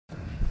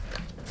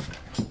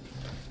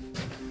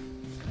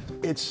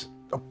It's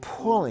a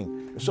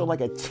pulling, it's sort of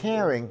like a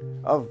tearing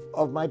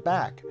of my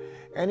back.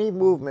 Any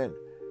movement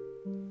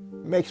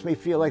makes me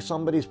feel like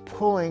somebody's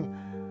pulling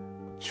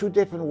two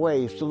different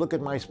ways to look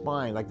at my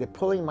spine, like they're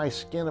pulling my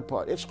skin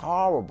apart. It's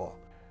horrible.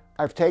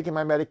 I've taken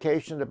my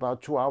medication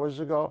about 2 hours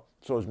ago,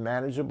 so it's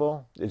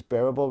manageable, it's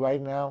bearable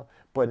right now,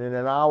 but in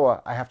an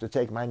hour I have to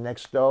take my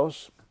next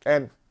dose,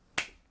 and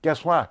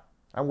guess what?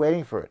 I'm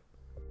waiting for it.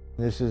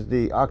 This is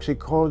the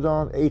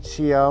oxycodone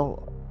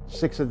HCl,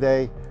 6 a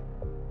day,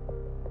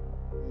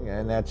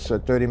 and that's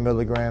 30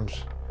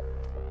 milligrams.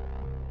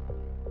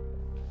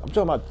 I'm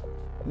talking about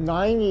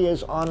 9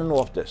 years on and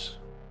off this.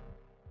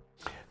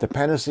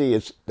 Dependency,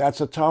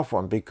 that's a tough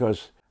one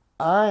because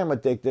I am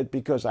addicted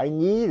because I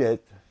need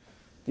it.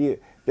 The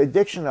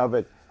addiction of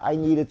it, I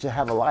need it to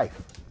have a life.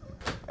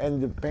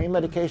 And the pain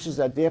medications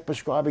that they're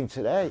prescribing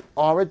today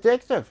are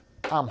addictive.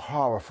 I'm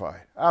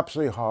horrified,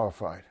 absolutely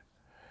horrified.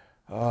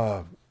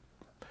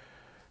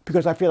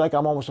 Because I feel like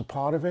I'm almost a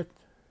part of it.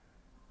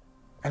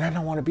 And I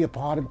don't want to be a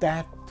part of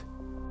that.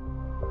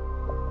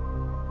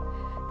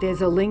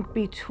 There's a link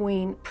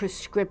between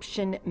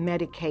prescription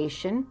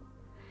medication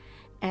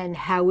and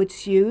how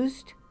it's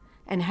used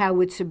and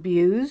how it's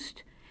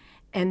abused,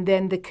 and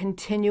then the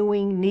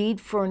continuing need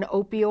for an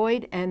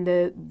opioid, and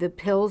the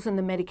pills and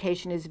the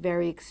medication is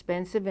very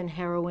expensive and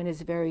heroin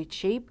is very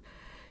cheap.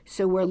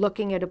 So we're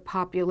looking at a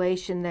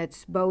population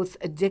that's both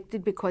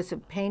addicted because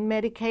of pain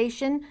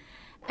medication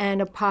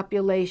and a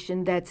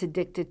population that's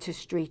addicted to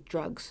street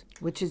drugs,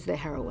 which is the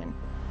heroin.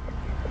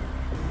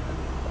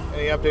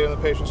 Any update on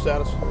the patient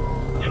status?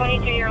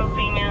 22-year-old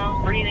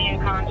female, breathing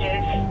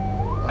unconscious,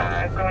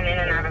 going in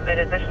and out of it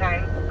at this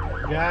time.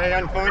 Guy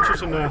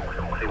unconscious in the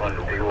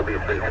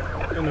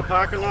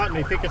parking lot, and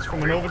they think it's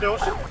from an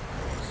overdose.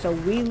 So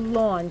we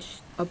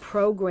launched a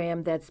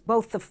program that's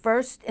both the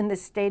first in the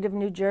state of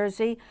New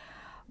Jersey,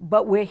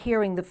 but we're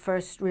hearing the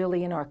first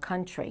really in our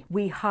country.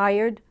 We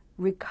hired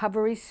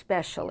recovery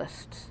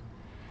specialists,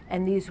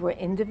 and these were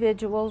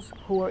individuals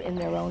who were in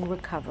their own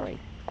recovery.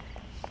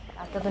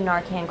 After the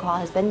Narcan call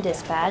has been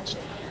dispatched,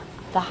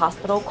 the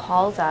hospital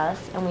calls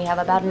us, and we have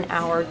about an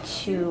hour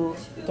to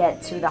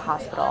get to the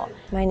hospital.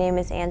 My name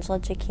is Angela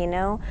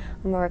Giacchino.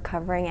 I'm a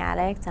recovering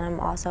addict, and I'm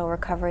also a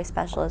recovery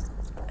specialist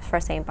for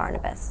St.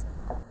 Barnabas.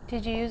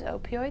 Did you use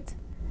opioids?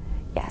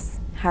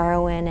 Yes,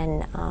 heroin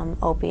and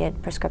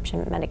opiate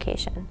prescription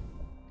medication.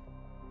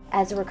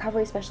 As a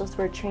recovery specialist,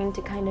 we're trained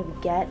to kind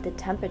of get the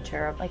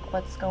temperature of like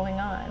what's going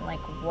on, like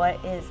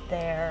what is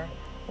their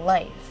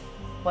life,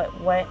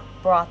 what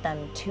brought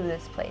them to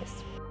this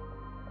place.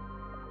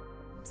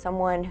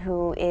 Someone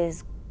who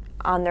is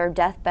on their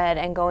deathbed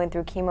and going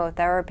through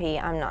chemotherapy,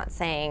 I'm not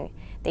saying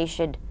they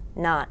should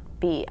not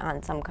be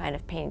on some kind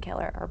of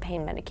painkiller or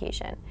pain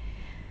medication.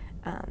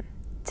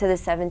 To the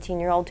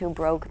 17-year-old who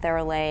broke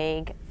their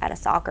leg at a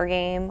soccer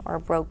game or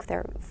broke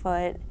their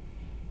foot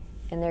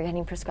and they're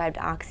getting prescribed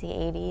Oxy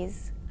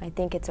 80s, I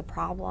think it's a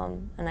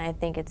problem, and I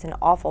think it's an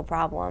awful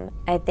problem.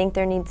 I think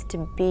there needs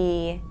to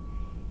be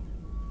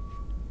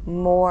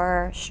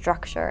more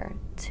structure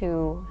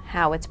to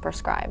how it's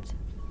prescribed.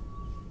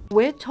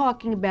 We're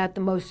talking about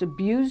the most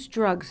abused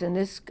drugs in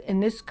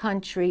this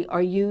country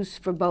are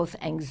used for both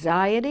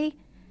anxiety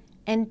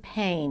and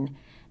pain,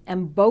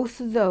 and both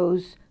of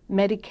those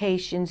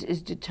medications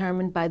is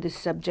determined by the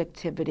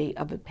subjectivity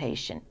of a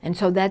patient. And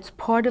so that's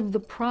part of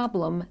the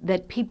problem,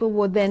 that people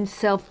were then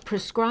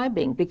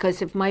self-prescribing,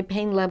 because if my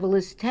pain level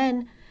is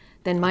 10,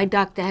 then my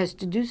doctor has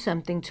to do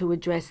something to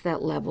address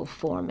that level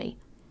for me.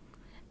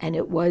 And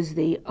it was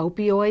the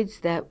opioids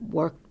that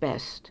worked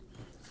best.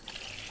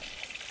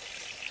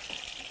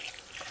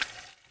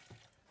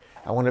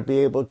 I want to be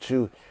able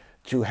to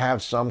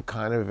have some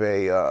kind of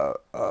a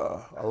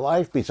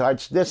life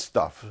besides this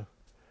stuff.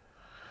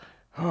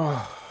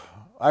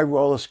 I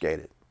roller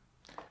skated,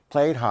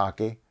 played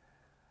hockey,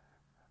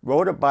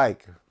 rode a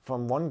bike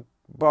from one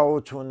borough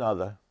to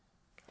another.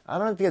 I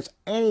don't think there's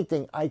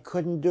anything I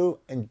couldn't do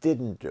and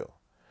didn't do.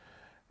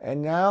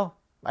 And now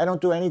I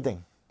don't do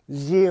anything,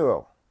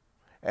 zero.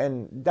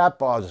 And that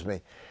bothers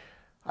me.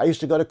 I used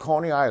to go to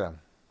Coney Island,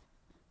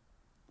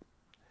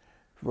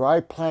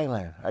 ride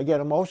Playland. I get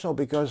emotional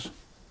because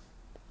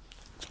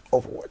it's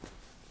over with.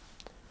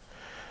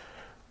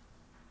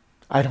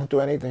 I don't do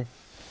anything.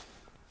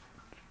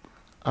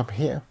 I'm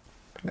here,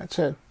 and that's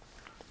it.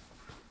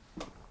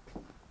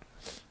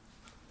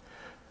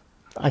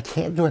 I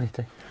can't do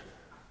anything.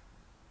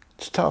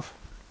 It's tough.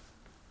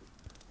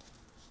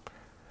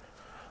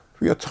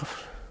 Real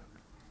tough.